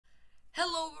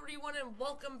Hello everyone and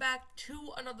welcome back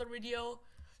to another video.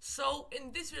 So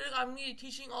in this video I'm going to be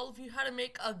teaching all of you how to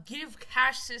make a give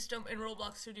cash system in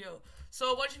Roblox Studio.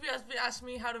 So a bunch of you have been asking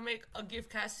me how to make a give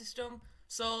cash system,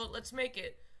 so let's make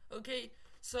it. Okay,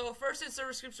 so first in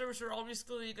server script service we're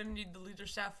obviously going to need the leader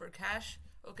stat for cash.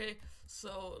 Okay,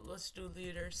 so let's do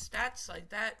leader stats like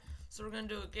that. So we're going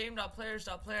to do a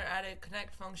game.players.player added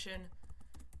connect function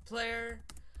player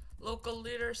local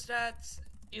leader stats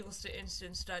equals to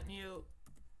instance.new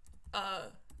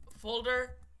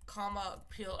folder comma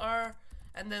plr,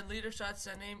 and then leader stats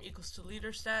name equals to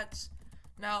leader stats.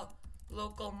 Now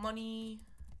local money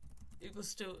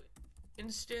equals to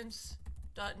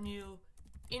instance.new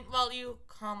int value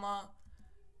comma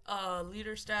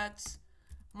leader stats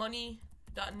money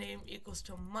dot name equals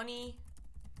to money,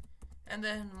 and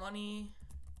then money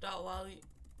dot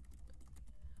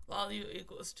value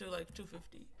equals to like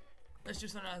 250. Let's do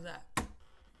something like that.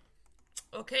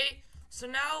 Okay, so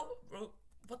now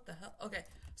what the hell? Okay,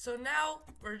 so now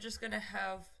we're just gonna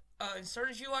have insert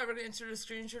a UI. We're gonna insert a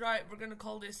screenshot. UI. We're gonna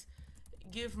call this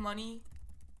give money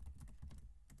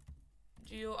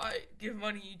GUI. Give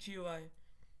money GUI.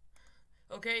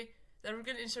 Okay, then we're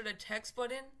gonna insert a text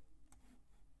button.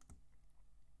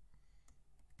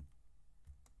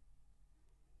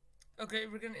 Okay,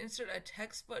 we're gonna insert a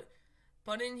text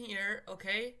button here.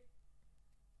 Okay.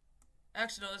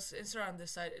 Actually, no, let's insert on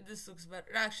this side. This looks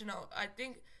better. Actually, no, I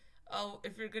think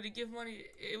if you're gonna give money,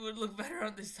 it would look better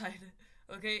on this side.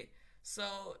 Okay,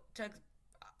 so text.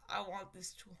 I want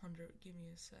this 200. Give me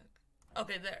a sec.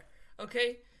 Okay, there.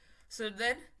 Okay, so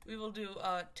then we will do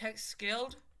text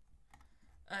scaled,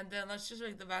 and then let's just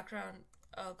make the background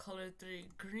color 3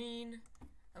 green,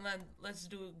 and then let's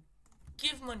do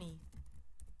give money.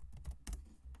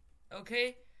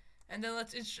 Okay, and then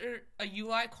let's insert a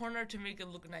UI corner to make it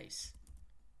look nice.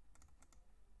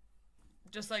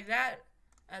 Just like that,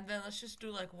 and then let's just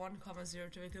do like 1, 0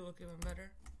 to make it look even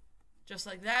better. Just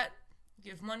like that,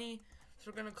 give money. So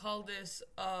we're gonna call this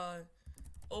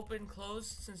open close,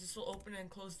 since this will open and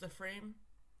close the frame.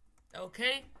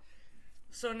 Okay,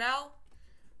 so now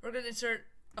we're gonna insert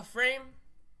a frame.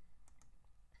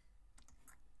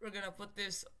 We're gonna put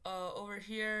this over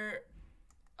here,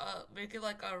 make it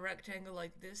like a rectangle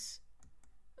like this.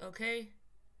 Okay,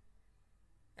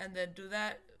 and then do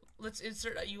that. Let's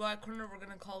insert a UI corner. We're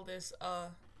gonna call this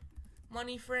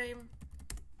money frame,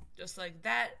 just like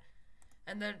that.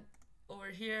 And then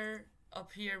over here,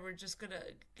 up here, we're just gonna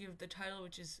give the title,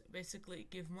 which is basically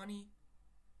give money.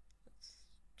 Let's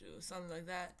do something like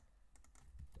that.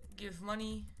 Give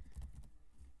money.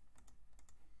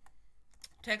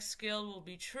 Text scale will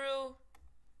be true,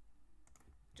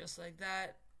 just like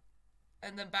that.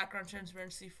 And then background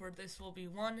transparency for this will be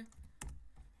 1. And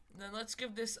then let's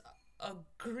give this a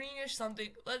greenish something.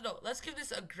 Let's give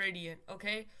this a gradient.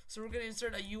 Okay, so we're gonna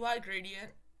insert a UI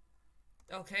gradient.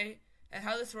 Okay, and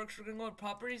how this works, we're gonna go to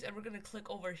properties and we're gonna click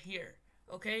over here.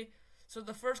 Okay, so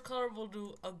the first color we'll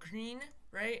do a green,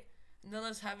 right? And then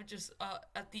let's have it just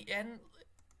at the end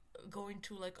going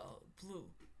to like a blue.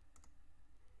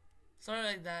 Something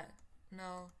like that.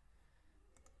 No.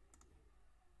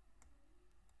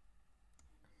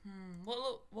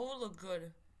 What would look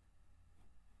good?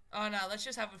 Oh no, let's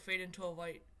just have it fade into a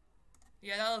white.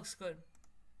 Yeah, that looks good.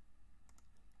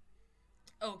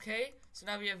 Okay, so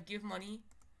now we have give money,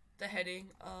 the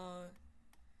heading.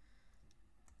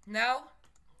 Now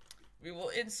we will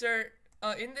insert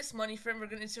in this money frame. We're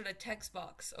gonna insert a text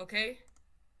box. Okay,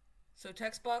 so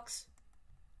text box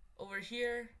over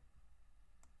here.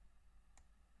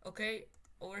 Okay,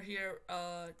 over here.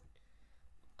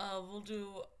 We'll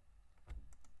do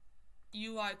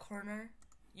UI corner.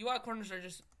 UI corners are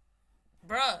just,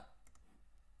 bruh.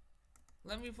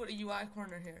 Let me put a UI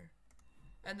corner here,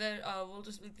 and then we'll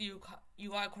just make the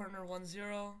UI corner 1,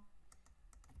 0.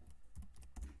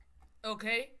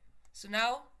 Okay, so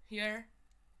now here.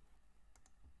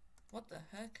 What the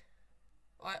heck?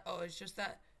 Oh, it's just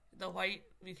that the white,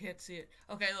 we can't see it.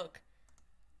 Okay, look.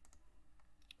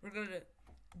 We're gonna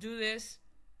do this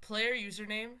player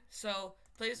username. So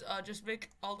please just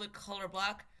make all the color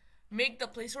black. Make the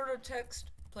placeholder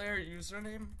text player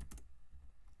username,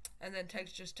 and then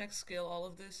text scale all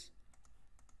of this.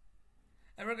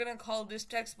 And we're gonna call this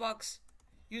text box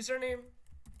username.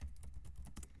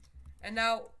 And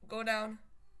now go down.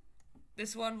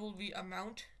 This one will be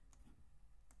amount.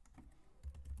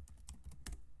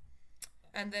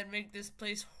 And then make this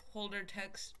placeholder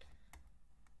text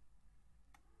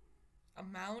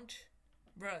amount.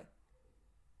 Bruh.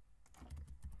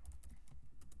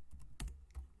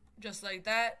 Just like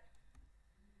that.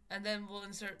 And then we'll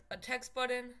insert a text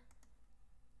button.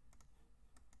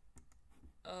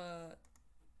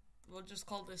 we'll just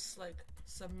call this like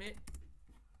submit.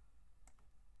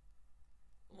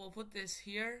 We'll put this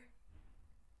here,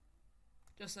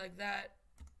 just like that.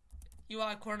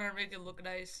 UI corner, make it look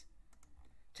nice.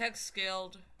 Text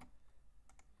scaled.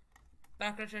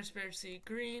 Background transparency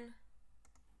green.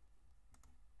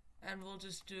 And we'll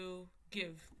just do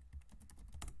give.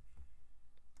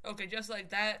 Okay, just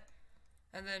like that.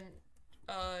 And then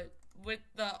with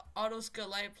the auto scale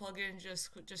light plugin, just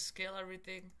scale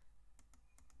everything.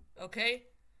 Okay,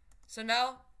 so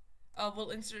now we'll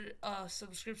insert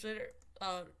some scripts later.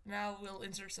 Now we'll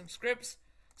insert some scripts.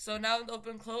 So now in the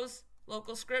open close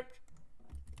local script,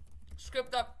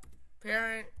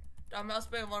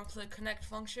 script.parent.mousebutton1click connect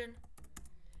function.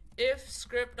 If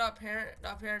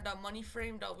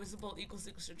script.parent.moneyFrame.visible equals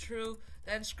to true,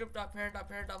 then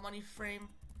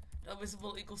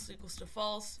script.parent.moneyFrame.visible equals to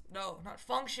false. No, not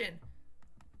function.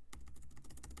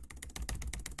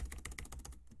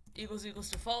 Equals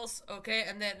to false. Okay,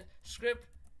 and then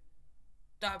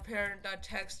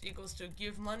script.parent.text equals to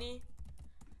give money,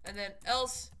 and then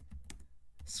else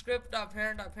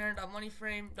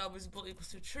script.parent.moneyFrame.visible equals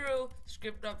to true,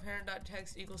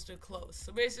 script.parent.text equals to close.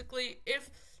 So basically, if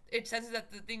it senses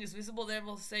that the thing is visible, then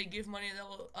we'll say give money and then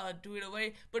we'll do it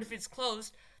away. But if it's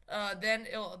closed, then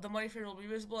the money frame will be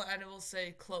visible and it will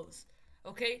say close.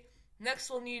 Okay, next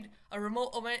we'll need a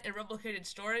remote event and replicated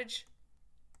storage.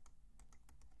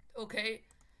 Okay,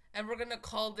 and we're gonna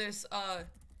call this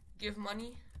give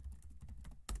money.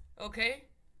 Okay,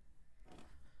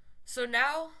 so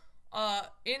now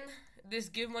in this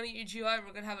give money EGUI,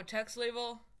 we're gonna have a text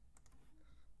label.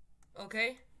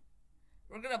 Okay,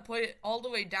 we're gonna put it all the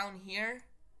way down here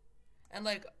and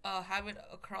like have it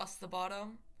across the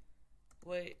bottom.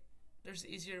 Wait, there's an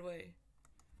easier way.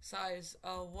 Size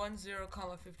 10,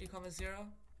 50,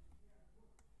 0.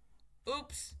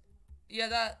 Oops,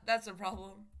 yeah, that's a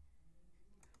problem.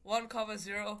 1,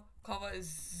 0,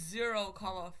 0,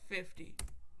 50.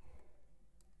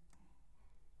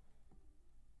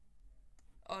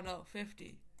 Oh no,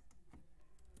 50.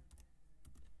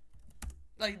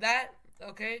 Like that,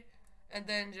 okay? And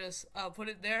then just put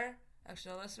it there.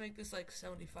 Actually, no, let's make this like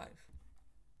 75.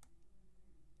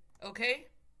 Okay?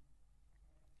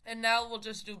 And now we'll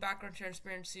just do background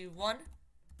transparency 1.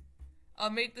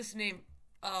 I'll make this name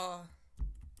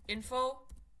info.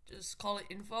 Just call it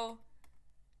info.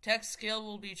 Text scale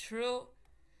will be true.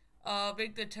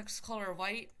 Make the text color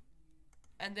white.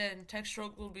 And then text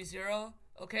stroke will be 0.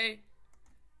 Okay?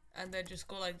 And then just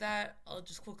go like that. I'll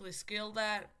just quickly scale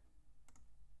that.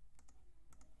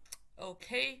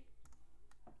 Okay.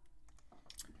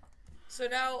 So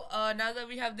now, now that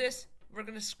we have this, we're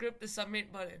gonna script the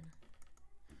submit button.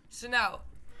 So now,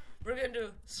 we're gonna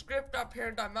do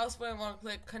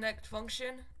script.parent.mousebutton1click connect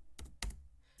function.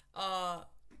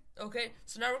 Okay.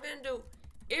 So now we're gonna do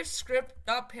if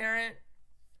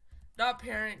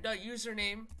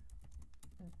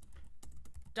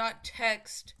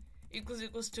script.parent.username.text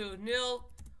equals to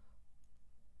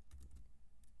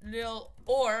nil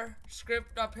or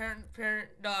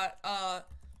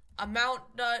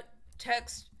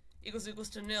script.parent.amount.text equals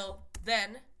to nil,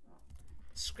 then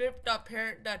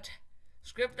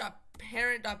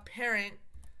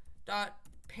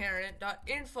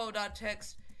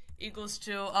script.parent.parent.info.text equals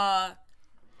to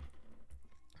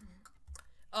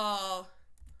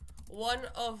one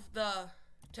of the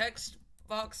text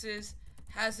boxes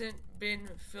hasn't been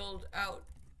filled out.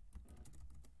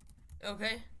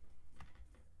 Okay.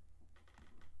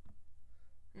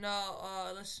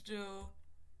 Now, let's do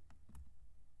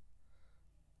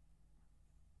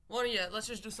one. Yeah, let's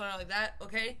just do something like that.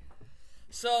 Okay.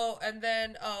 So, and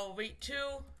then wait 2,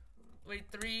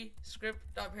 wait 3,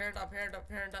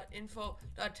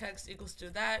 script.parent.parent.parent.info.text equals to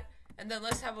that, and then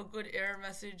let's have a good error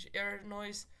message, error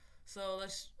noise. So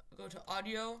let's go to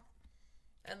audio,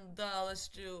 and let's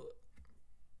do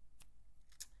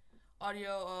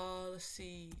audio. Let's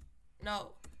see.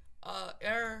 No,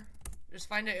 error. Just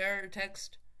find an error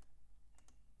text.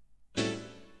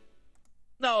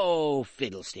 No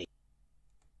fiddlestick.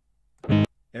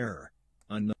 Error.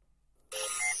 Unknown.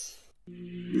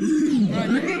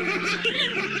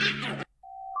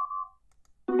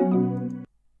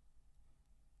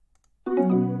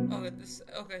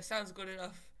 Okay, sounds good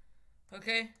enough.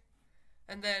 Okay,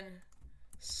 and then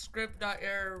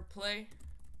script.error play.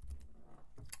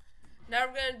 Now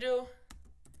we're gonna do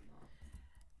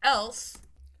else.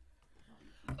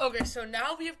 Okay, so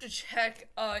now we have to check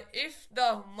if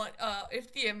the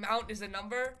amount is a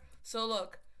number. So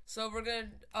look, so we're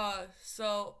gonna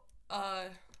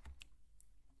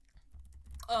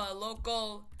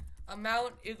local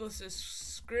amount equals to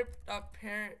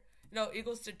script.parent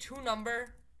equals to 2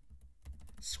 number.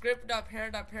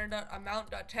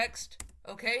 script.parent.parent.amount.text.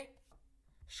 Okay,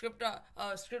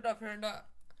 script.parent.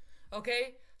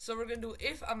 Okay, so we're gonna do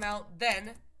if amount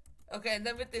then. Okay, and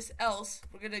then with this else,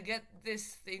 we're gonna get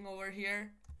this thing over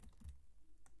here.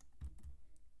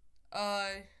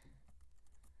 Amount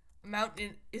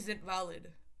isn't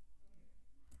valid.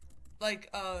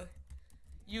 Like,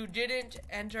 you didn't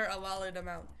enter a valid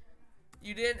amount.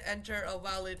 You didn't enter a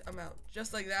valid amount.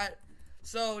 Just like that.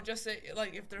 So just say,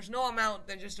 like, if there's no amount,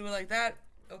 then just do it like that.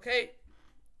 Okay?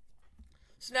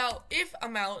 So now, if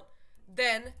amount,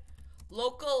 then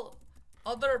local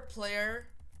other player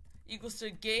equals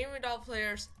to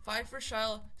game.players find for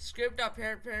child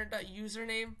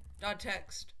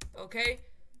script.parent.parent.username.text. Okay?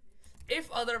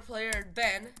 If other player,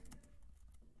 then,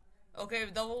 okay,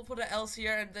 then we'll put an else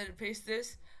here and then paste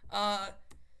this. Now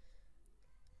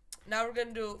we're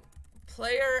gonna do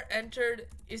player entered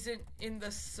isn't in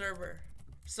the server.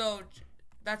 So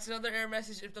that's another error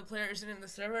message if the player isn't in the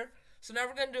server. So now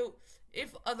we're gonna do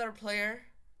if other player,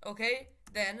 okay,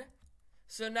 then.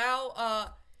 So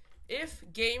now if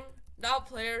game dot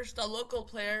players dot local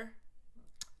player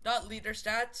dot leader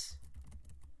stats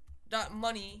dot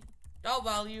money dot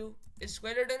value is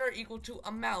greater than or equal to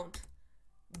amount,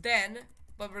 then,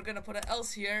 but we're gonna put an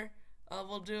else here.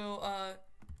 We'll do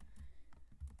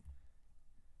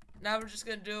now we're just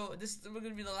gonna do this. We're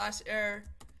gonna be the last error.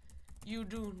 You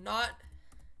do not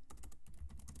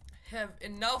have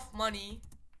enough money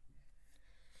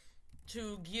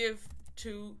to give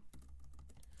to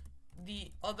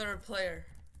the other player.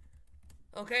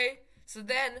 Okay, so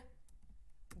then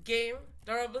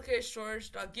game.replicate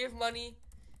storage.give money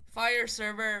fire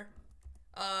server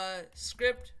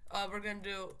script. We're gonna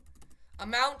do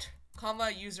amount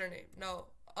comma username. No,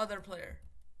 other player.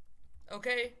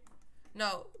 Okay,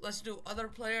 no, let's do other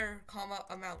player comma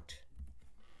amount.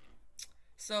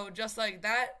 So just like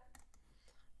that.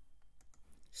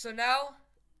 So now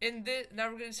in this, now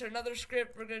we're gonna insert another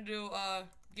script. We're gonna do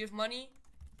give money.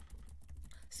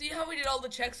 See how we did all the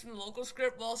checks in the local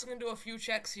script? We're also gonna do a few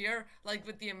checks here, like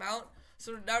with the amount.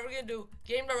 So now we're gonna do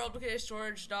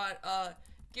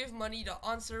game.replicate.storage.give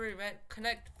money.onServer event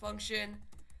connect function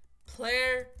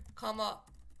player comma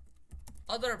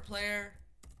other player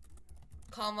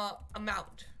comma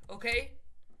amount. Okay.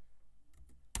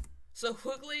 So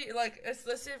quickly, like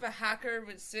let's say if a hacker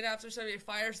with Synapse or something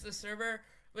fires the server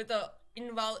with a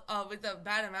with a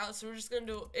bad amount. So we're just gonna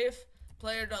do if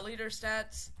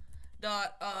player.leaderstats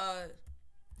dot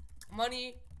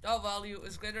money dot value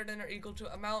is greater than or equal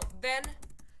to amount, then.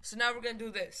 So now we're gonna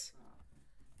do this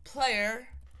player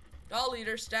dot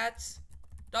leader stats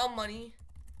dot money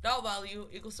dot value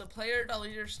equals to player dot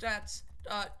leader stats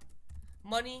dot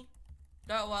money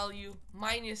dot value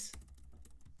minus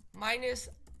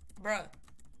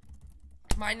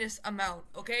amount.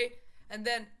 Okay, and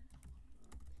then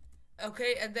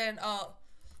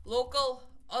local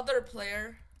other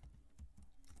player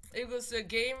equals to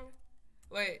game.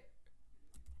 Wait,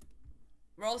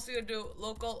 we're also gonna do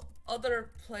local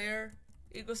other player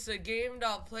equals to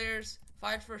game.players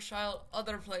find for child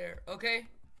other player. Okay,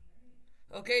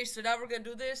 so now we're gonna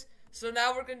do this. So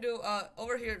now we're gonna do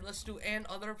over here, let's do and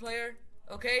other player.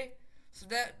 Okay, so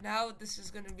that now this is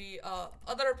gonna be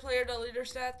other player dot leader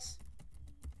stats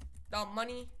dot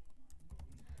money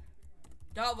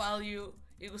dot value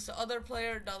equals to other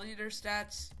player dot leader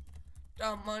stats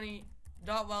dot money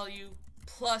dot value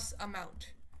plus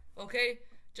amount. Okay,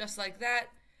 just like that.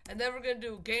 And then we're gonna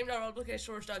do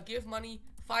game.replicate.storage.give money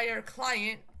fire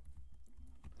client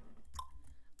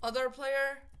other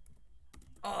player,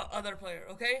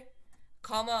 okay,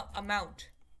 comma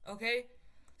amount. Okay,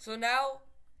 so now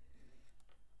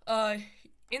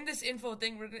in this info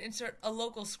thing we're gonna insert a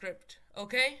local script.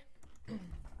 Okay,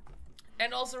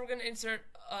 and also we're gonna insert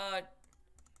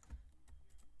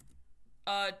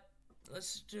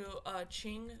let's do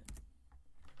Ching.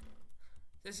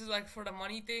 This is like for the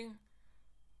money thing.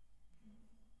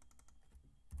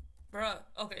 Bruh,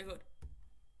 okay, good.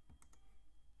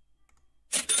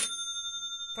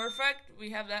 Perfect, we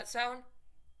have that sound.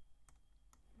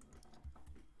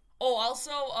 Oh,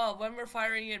 also, when we're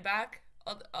firing it back,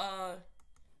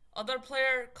 other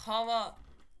player, comma,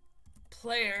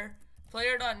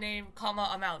 player.name, comma,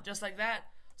 amount, just like that.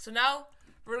 So now,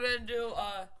 we're gonna do,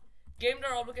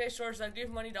 game.replicate.storage.give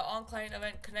money to on-client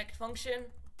event connect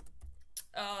function,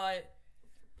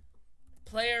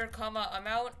 player, comma,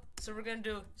 amount. So we're gonna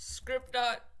do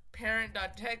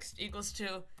script.parent.text equals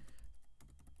to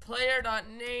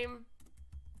player.name,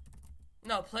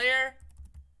 no, player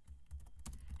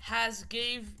has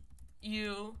gave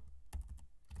you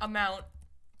amount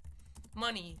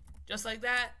money, just like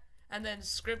that. And then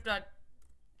script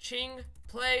ching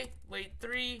play, wait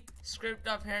 3,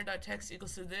 script.parent.text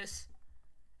equals to this,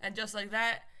 and just like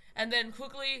that. And then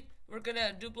quickly we're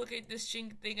gonna duplicate this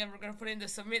ching thing and we're gonna put in the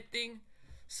submit thing.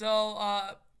 So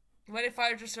when it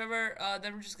fires your server,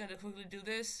 then we're just gonna quickly do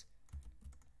this.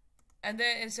 And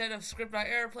then instead of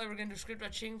script.error play, we're gonna do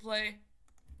script.ching play.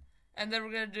 And then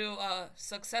we're gonna do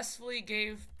successfully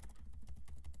gave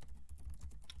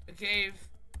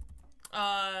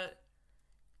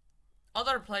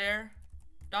other player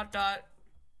dot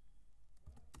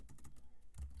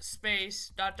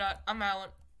space dot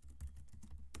amount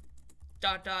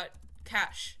dot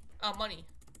cash money,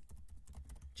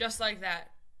 just like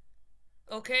that.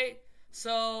 Okay,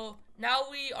 so now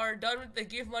we are done with the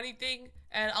give money thing,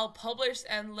 and I'll publish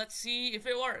and let's see if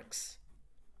it works.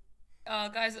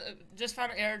 Guys, just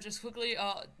found an error. Just quickly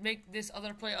make this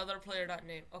other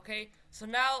player.name. Okay, so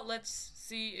now let's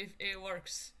see if it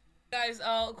works. Guys,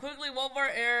 quickly, one more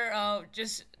error.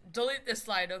 Just delete this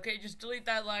line. Okay, just delete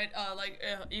that line.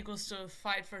 Equals to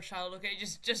fight for child. Okay,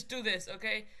 just do this.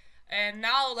 Okay, and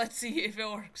now let's see if it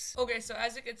works. Okay, so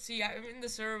as you can see, I'm in the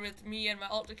server with me and my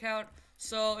alt account.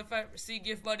 So if I see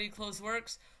give money close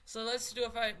works. So let's do,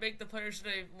 if I make the players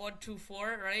today 1 2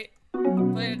 4, right?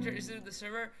 Player enter is in the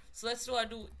server. So let's do, I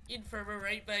do in server,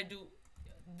 right? But I do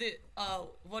the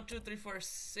 1 2 3 4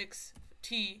 6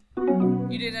 T.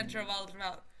 You didn't enter a valid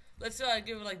amount. Let's say I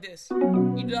give it like this.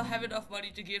 You don't have enough money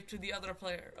to give to the other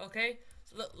player, okay?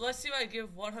 So let's see if I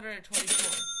give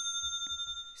 124.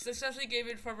 Successfully gave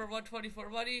it for 124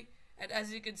 money, and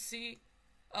as you can see,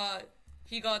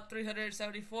 he got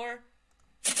 374.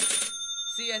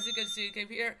 See, as you can see, it came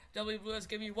here. W Blue has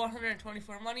given me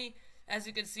 124 money. As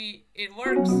you can see, it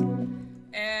works.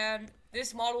 And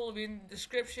this model will be in the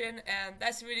description. And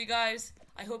that's the video, guys.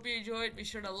 I hope you enjoyed. Be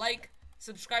sure to like,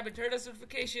 subscribe, and turn on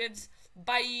notifications.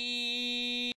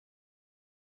 Bye!